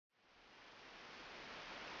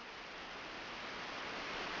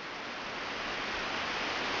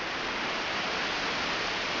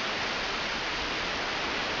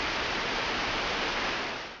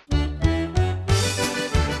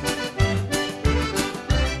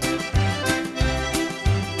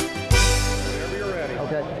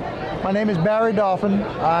My name is Barry Dauphin.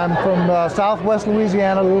 I'm from southwest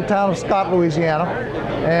Louisiana, a little town of Scott, Louisiana,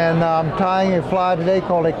 and I'm tying a fly today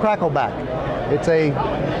called a crackleback. It's a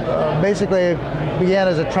basically it began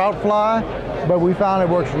as a trout fly, but we found it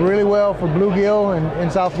works really well for bluegill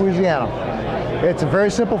in South Louisiana. It's a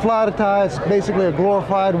very simple fly to tie. It's basically a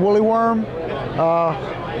glorified woolly worm.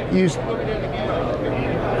 Use a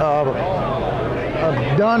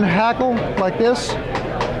done hackle like this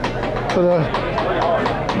for the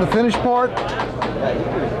finished part,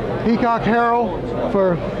 peacock herald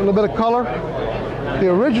for a little bit of color. The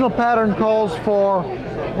original pattern calls for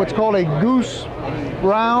what's called a goose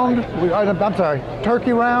round,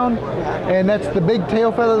 turkey round, and that's the big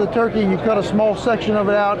tail feather of the turkey. You cut a small section of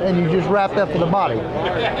it out and you just wrap that for the body.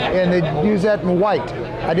 And they use that in white.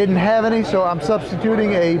 I didn't have any, so I'm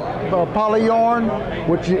substituting a poly yarn,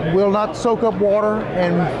 which will not soak up water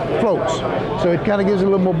and floats. So it kind of gives it a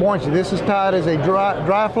little more buoyancy. This is tied as a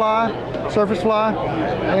dry fly, surface fly,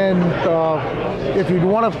 and if you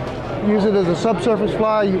want to use it as a subsurface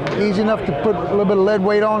fly, easy enough to put a little bit of lead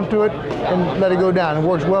weight onto it and let it go down. It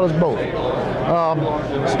works well as both.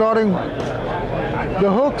 Starting the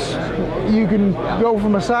hooks, you can go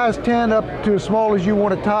from a size 10 up to as small as you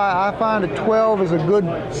want to tie. I find a 12 is a good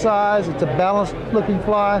size. It's a balanced looking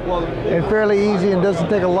fly and fairly easy and doesn't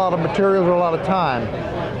take a lot of materials or a lot of time.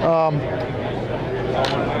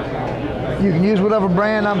 You can use whatever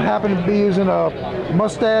brand. I'm happen to be using a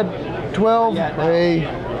Mustad 12, a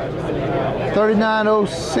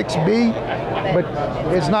 3906B, but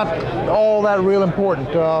it's not all that real important.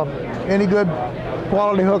 Any good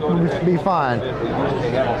quality hook would be fine.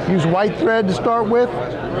 Use white thread to start with,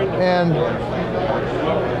 and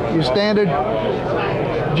your standard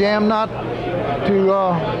jam knot to,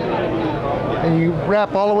 and you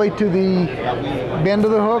wrap all the way to the bend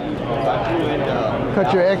of the hook.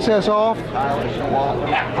 Cut your excess off.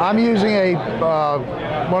 I'm using a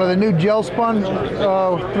one of the new gel sponge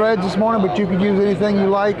threads this morning, but you could use anything you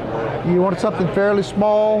like. You want something fairly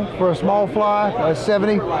small for a small fly, a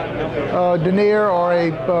 70 denier or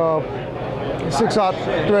a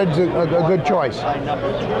 6/0 thread's a good choice.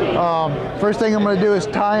 First thing I'm going to do is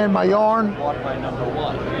tie in my yarn.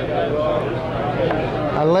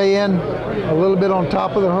 I lay in a little bit on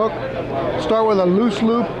top of the hook. Start with a loose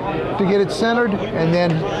loop to get it centered, and then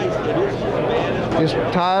just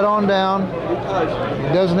tie it on down.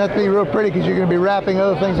 It doesn't have to be real pretty because you're going to be wrapping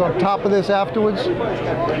other things on top of this afterwards.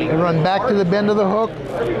 And run back to the bend of the hook.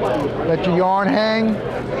 Let your yarn hang.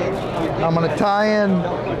 I'm going to tie in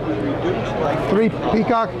 3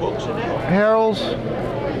 peacock heralds.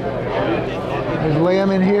 Just lay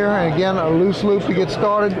them in here, and again a loose loop to get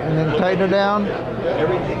started, and then tighten her down.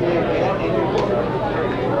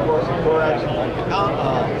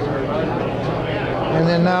 And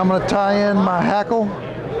then now I'm going to tie in my hackle.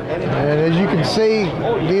 And as you can see,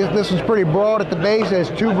 this one's pretty broad at the base. It's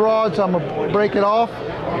too broad, so I'm going to break it off.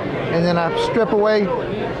 And then I strip away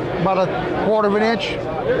about 1/4 of an inch.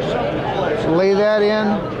 So lay that in,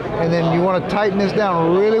 and then you want to tighten this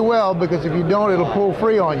down really well, because if you don't, it'll pull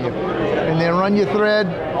free on you. And then run your thread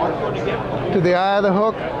to the eye of the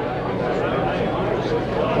hook.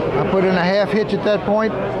 I put in a 1/2 hitch at that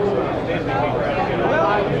point.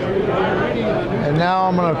 And now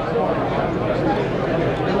I'm going to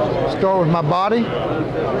start with my body.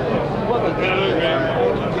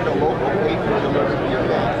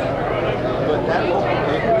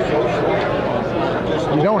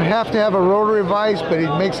 You don't have to have a rotary vise, but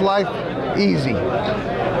it makes life easy.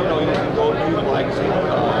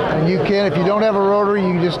 And you can, if you don't have a rotary,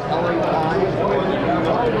 you just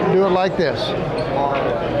do it like this.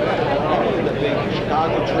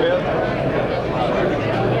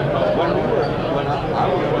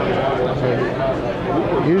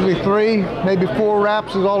 Usually 3, maybe 4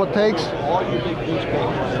 wraps is all it takes.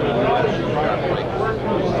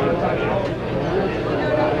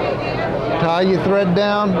 Tie your thread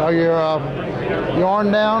down, or your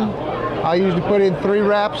yarn down. I usually put in 3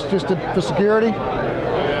 wraps just for security.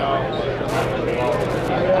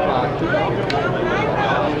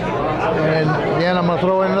 And again, I'm going to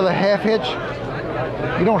throw in another 1/2 hitch.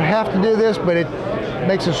 You don't have to do this, but it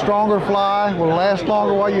makes a stronger fly, will last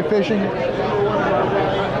longer while you're fishing.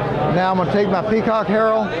 Now I'm going to take my peacock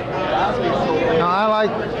herald. Now I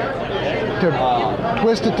like to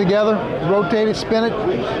twist it together, rotate it, spin it,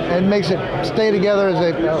 and makes it stay together as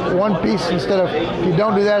a one piece instead of, if you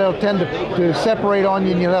don't do that, it'll tend to separate on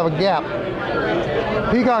you and you'll have a gap.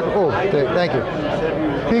 Peacock, oh, thank you.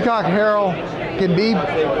 Peacock herald can be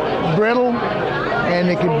brittle and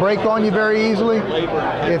it can break on you very easily.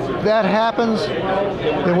 If that happens,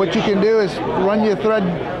 then what you can do is run your thread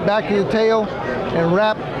back to the tail, and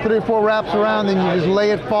wrap 3 or 4 wraps around, then you just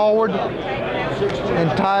lay it forward and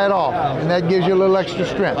tie it off, and that gives you a little extra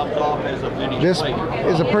strength. This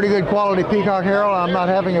is a pretty good quality peacock herald. I'm not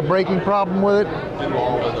having a breaking problem with it,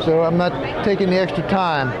 so I'm not taking the extra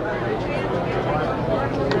time.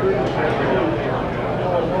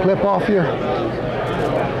 Clip off your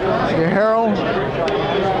herald.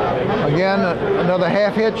 Again, another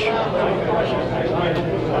half hitch.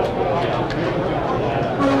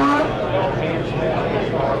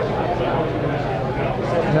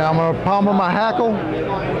 Now I'm going to pommel my hackle.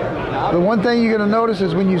 The one thing you're going to notice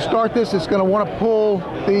is when you start this, it's going to want to pull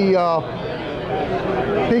the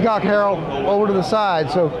peacock herald over to the side.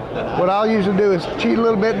 So what I'll usually do is cheat a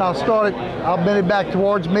little bit, and I'll start it. I'll bend it back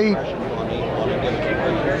towards me,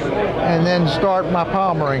 and then start my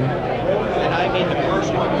palmering. And I mean the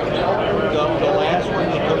first one, the last one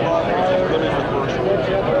you took off was as good as the first one.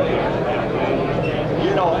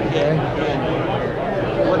 You know, and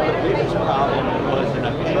what the biggest problem was in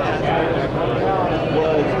the past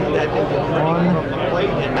was that they were printing from the plate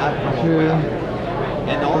and not from the web.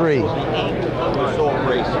 And also the ink was so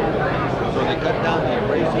abrasive. So they cut down the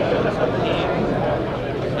abrasiveness of the ink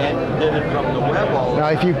and did it from the web all. Now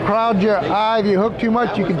if you crowd your eye, if you hook too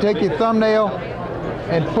much, you can take your thumbnail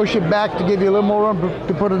and push it back to give you a little more room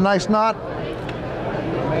to put a nice knot.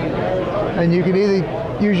 And you can either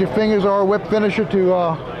use your fingers or a whip finisher to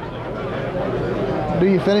do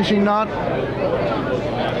your finishing knot.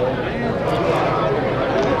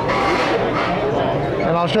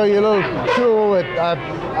 And I'll show you a little tool that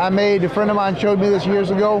I made. A friend of mine showed me this years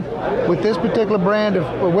ago. With this particular brand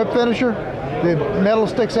of whip finisher, the metal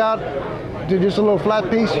sticks out to just a little flat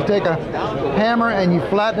piece. You take a hammer and you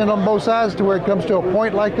flatten it on both sides to where it comes to a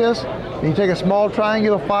point like this. And you take a small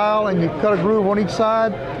triangular file and you cut a groove on each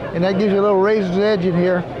side, and that gives you a little razor's edge in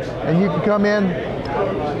here, and you can come in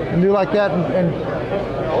and do like that and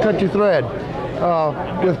cut your thread.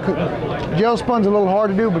 With gel spun's a little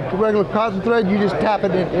hard to do, but regular cotton thread, you just tap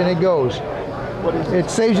it and it goes. It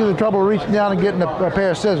saves you the trouble of reaching down and getting a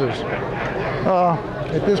pair of scissors.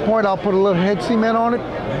 At this point, I'll put a little head cement on it,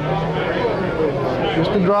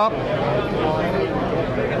 just a drop,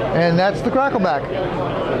 and that's the Crackleback.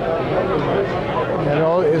 That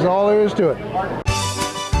is all there is to it.